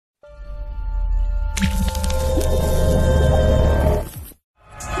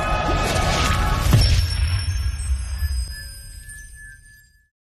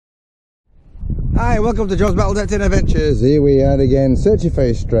welcome to John's Metal Detecting Adventures. Here we are again, searching for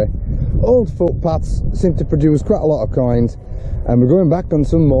history. Old footpaths seem to produce quite a lot of coins, and we're going back on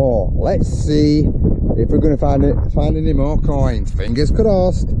some more. Let's see if we're going to find any more coins. Fingers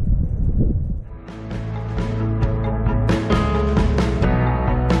crossed.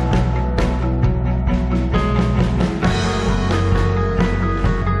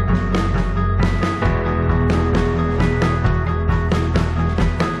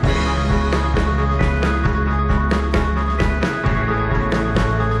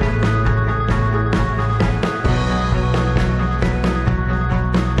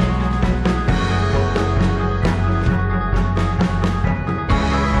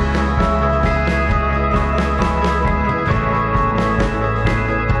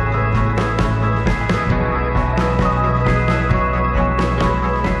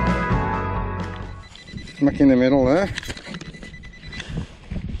 Smack in the middle there.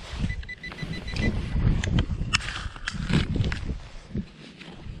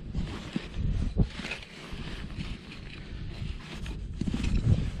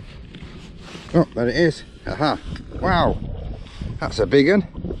 Oh, there it is. Aha. Wow. That's a big one.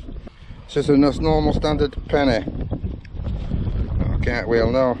 It's just a normal standard penny. Oh, can't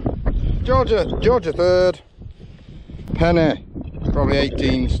wheel now. Georgia 3rd. Penny. Probably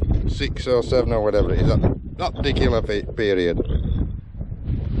 1806 or 7 or whatever it is. That particular period.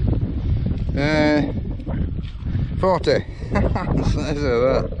 40.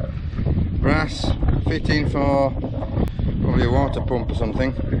 That. Brass. Fitting for probably a water pump or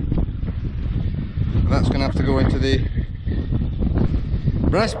something. That's going to have to go into the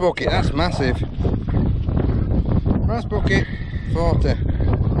brass bucket. That's massive. Brass bucket. 40.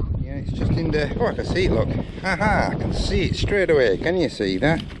 Yeah, it's just in there. Oh, I can see it, look. Haha, I can see it straight away. Can you see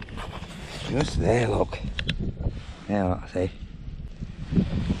that? Just there, look. Yeah, let's see.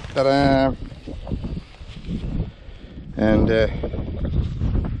 Ta-da! And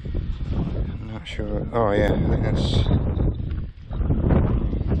I'm not sure. Oh yeah, I think that's.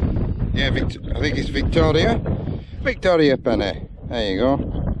 Yeah, I think it's Victoria. Victoria penny. There you go.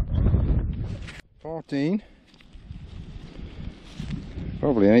 14.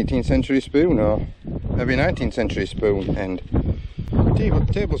 Probably an 18th century spoon, or maybe 19th century spoon, and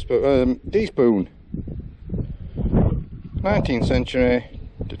tablespoon, teaspoon. 19th century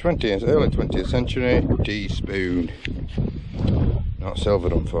to 20th, early 20th century teaspoon. Not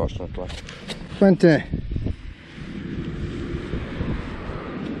silver, unfortunately. 20.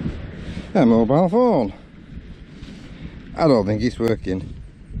 A mobile phone. I don't think it's working.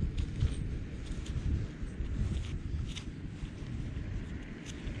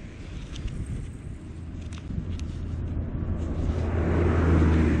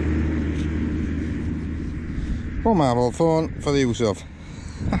 One mobile phone for the use of.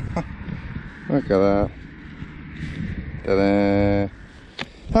 Look at that. Ta-da!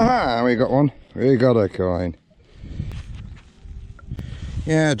 Haha, we got one. We got a coin.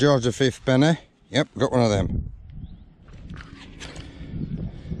 Yeah, George V penny. Yep, got one of them.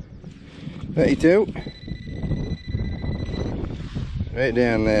 32. Right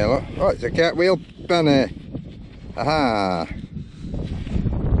down there, look. Oh, it's a cartwheel penny. Aha!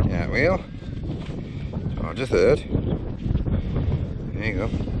 Cartwheel. George III. There you go.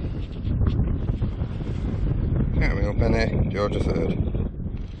 Cartwheel penny, George III.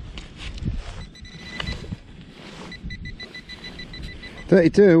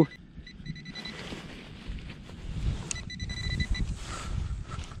 $32.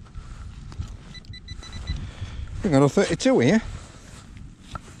 We've got a 32 here.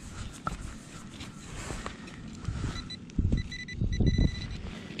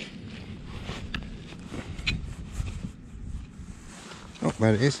 Oh,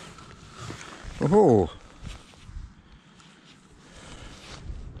 there it is. Oh,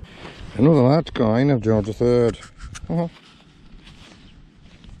 another large coin of George III. Oh.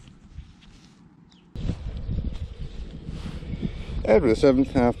 Edward VII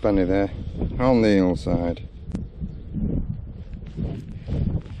halfpenny there, on the hillside.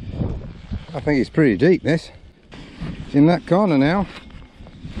 I think it's pretty deep, this. It's in that corner now.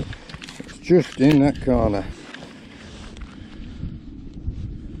 It's just in that corner.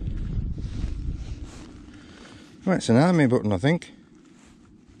 Well, it's an army button, I think.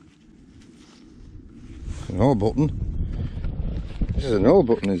 It's an old button. This is an old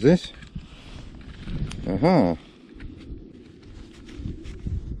button, is this? Aha.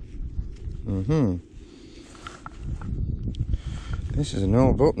 This is an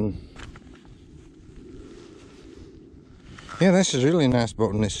old button. Yeah, this is a really nice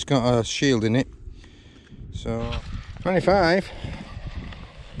button. It's got a shield in it. So, 25.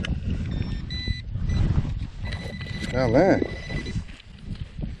 Down there.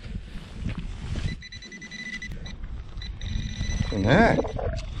 In there.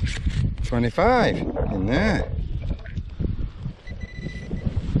 25. In there.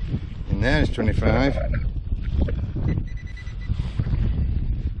 In there is 25.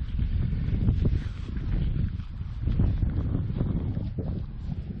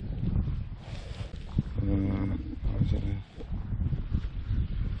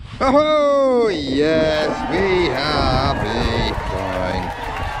 Oh yes, we have a coin.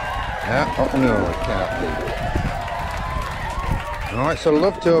 Yeah, oh no, it can't be. Oh, it's a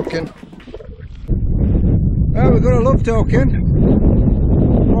love token. Oh, we've got a love token.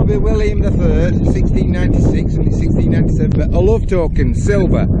 Probably William III, 1696 and 1697, but a love token,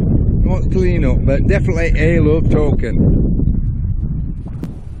 silver. Not clean up, but definitely a love token.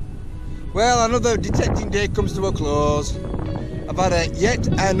 Well, another detecting day comes to a close. I've had yet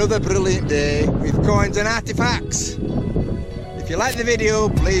another brilliant day with coins and artifacts. If you like the video,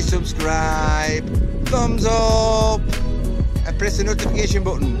 please subscribe, thumbs up, and press the notification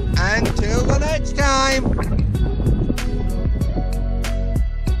button. Until the next time.